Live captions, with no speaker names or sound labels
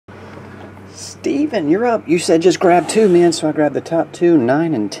Steven, you're up. You said just grab two, man, so I grabbed the top two,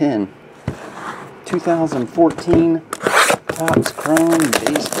 9 and 10. 2014 Topps Chrome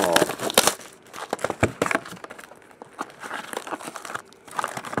Baseball.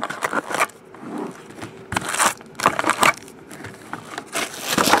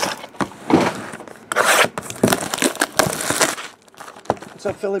 What's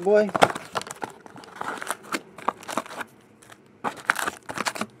up, Philly boy?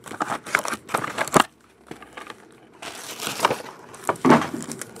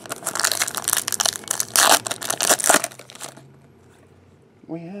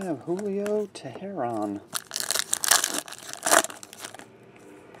 We have Julio Teheran,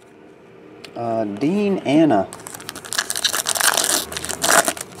 Dean Anna,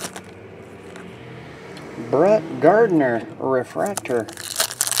 Brett Gardner, refractor,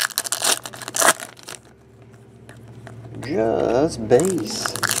 just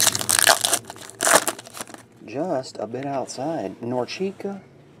base, just a bit outside, Norchika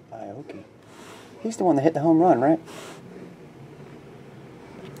Aoki. He's the one that hit the home run, right?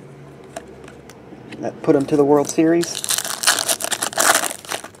 That put him to the World Series.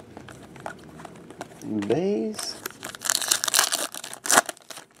 Base.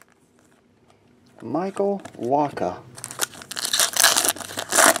 Michael Waka.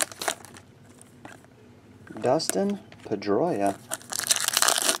 Dustin Pedroia.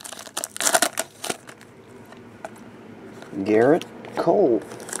 Garrett Cole.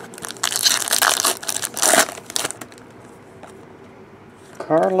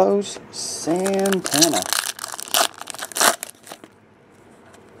 Carlos Santana.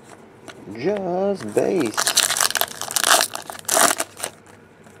 Just base.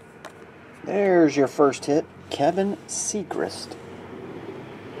 There's your first hit, Kevin Seacrest.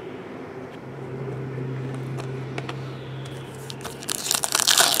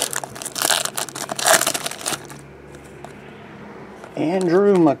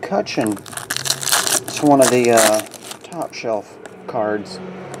 Andrew McCutcheon. It's one of the top shelf cards.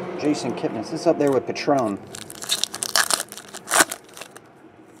 Jason Kipnis. It's up there with Patron.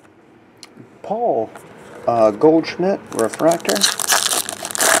 Paul Goldschmidt, refractor.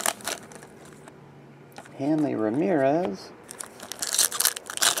 Hanley Ramirez.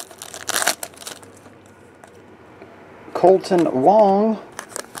 Colton Wong.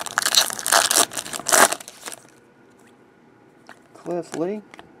 Cliff Lee.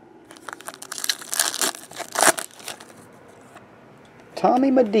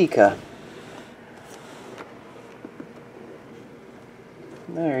 Tommy Medica.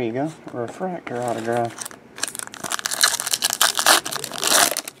 There you go. Refractor autograph.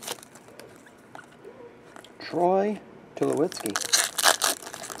 Troy Tulowitzki.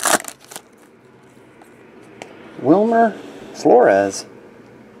 Wilmer Flores.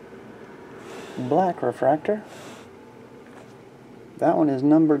 Black refractor. That one is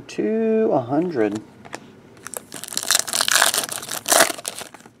number 2/100.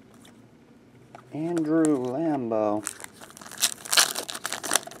 Andrew Lambo.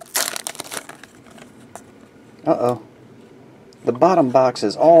 Uh-oh. The bottom box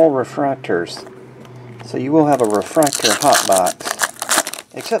is all refractors. So you will have a refractor hot box.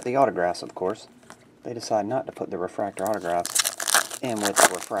 Except the autographs, of course. They decide not to put the refractor autographs in with the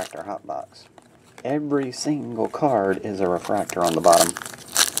refractor hot box. Every single card is a refractor on the bottom.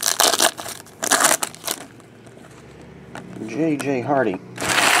 J.J. Hardy.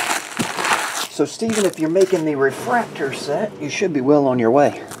 So Steven, if you're making the refractor set, you should be well on your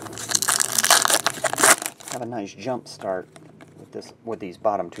way. Have a nice jump start with these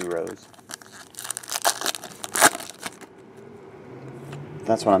bottom two rows.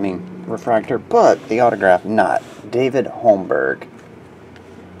 That's what I mean, refractor, but the autograph not. David Holmberg.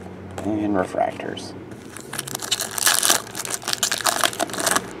 And refractors.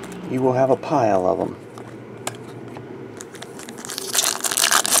 You will have a pile of them.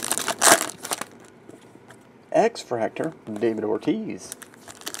 X-Fractor, David Ortiz.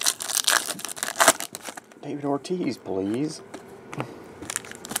 David Ortiz, please.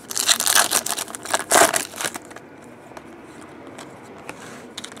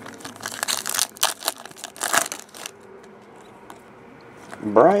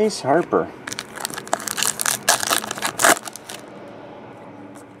 Bryce Harper.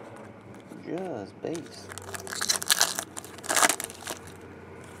 Just base.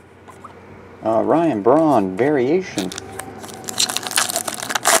 Ryan Braun, variation.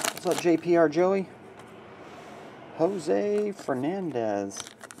 What's up, JPR Joey? Jose Fernandez.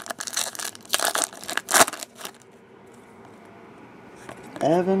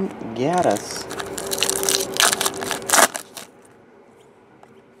 Evan Gaddis.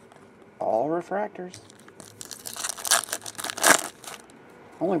 All refractors.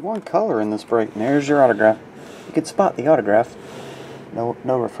 Only one color in this break, and there's your autograph. You can spot the autograph. No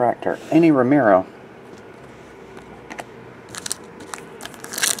refractor. Any Romero.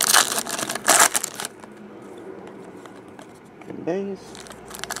 Good base.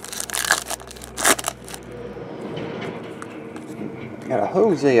 Got a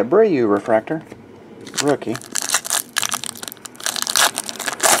Jose Abreu refractor. Rookie.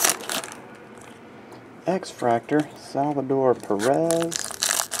 X-Fractor, Salvador Perez.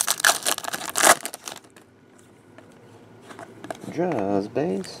 Just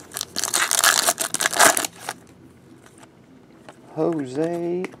base.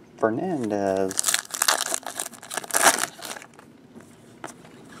 Jose Fernandez.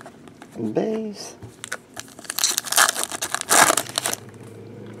 Base.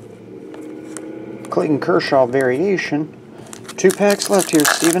 Clayton Kershaw variation. 2 packs left here,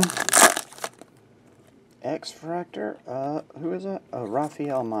 Steven. X-Fractor, who is it?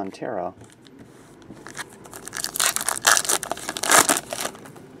 Rafael Montero.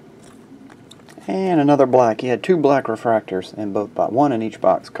 And another black. He had 2 black refractors in both, one in each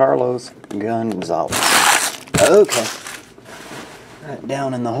box. Carlos Gonzalez. Okay. Right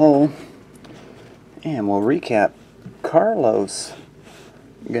down in the hole. And we'll recap. Carlos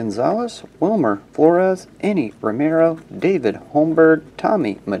Gonzalez, Wilmer Flores, Enny Romero, David Holmberg,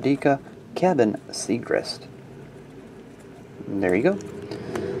 Tommy Medica, Kevin Segrist. There you go.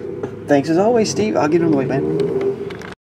 Thanks as always, Steve. I'll get on the way, man.